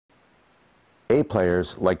A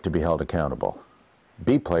players like to be held accountable.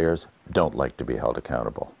 B players don't like to be held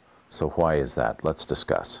accountable. So why is that? Let's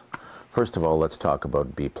discuss. First of all, let's talk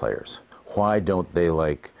about B players. Why don't they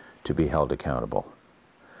like to be held accountable?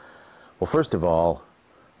 Well, first of all,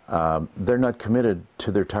 they're not committed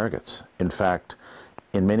to their targets. In fact,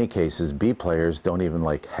 in many cases, B players don't even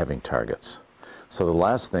like having targets. So the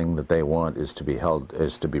last thing that they want is to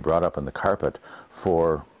be brought up on the carpet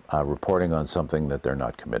for reporting on something that they're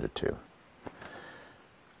not committed to.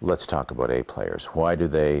 Let's talk about A players. Why do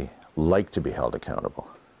they like to be held accountable?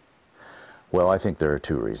 Well, I think there are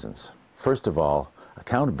two reasons. First of all,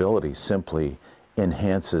 accountability simply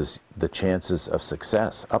enhances the chances of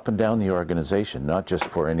success up and down the organization, not just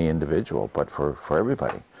for any individual, but for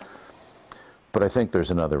everybody. But I think there's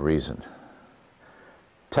another reason.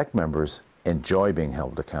 Tech members enjoy being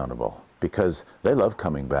held accountable because they love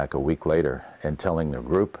coming back a week later and telling their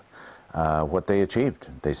group what they achieved.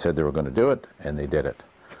 They said they were going to do it, and they did it.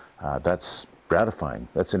 That's gratifying.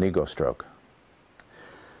 That's an ego stroke.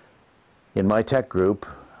 In my tech group,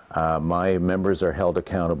 my members are held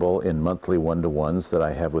accountable in monthly one-to-ones that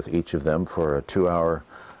I have with each of them for a 2-hour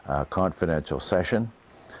confidential session,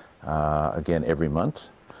 again every month.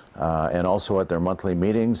 And also at their monthly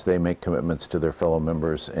meetings, they make commitments to their fellow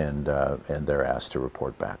members, and they're asked to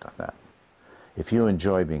report back on that. If you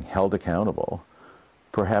enjoy being held accountable,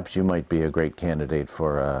 perhaps you might be a great candidate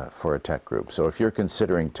for a tech group. So if you're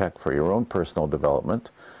considering tech for your own personal development,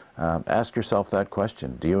 ask yourself that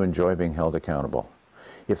question. Do you enjoy being held accountable?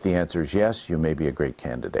 If the answer is yes, you may be a great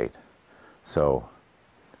candidate. So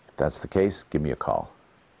if that's the case, give me a call.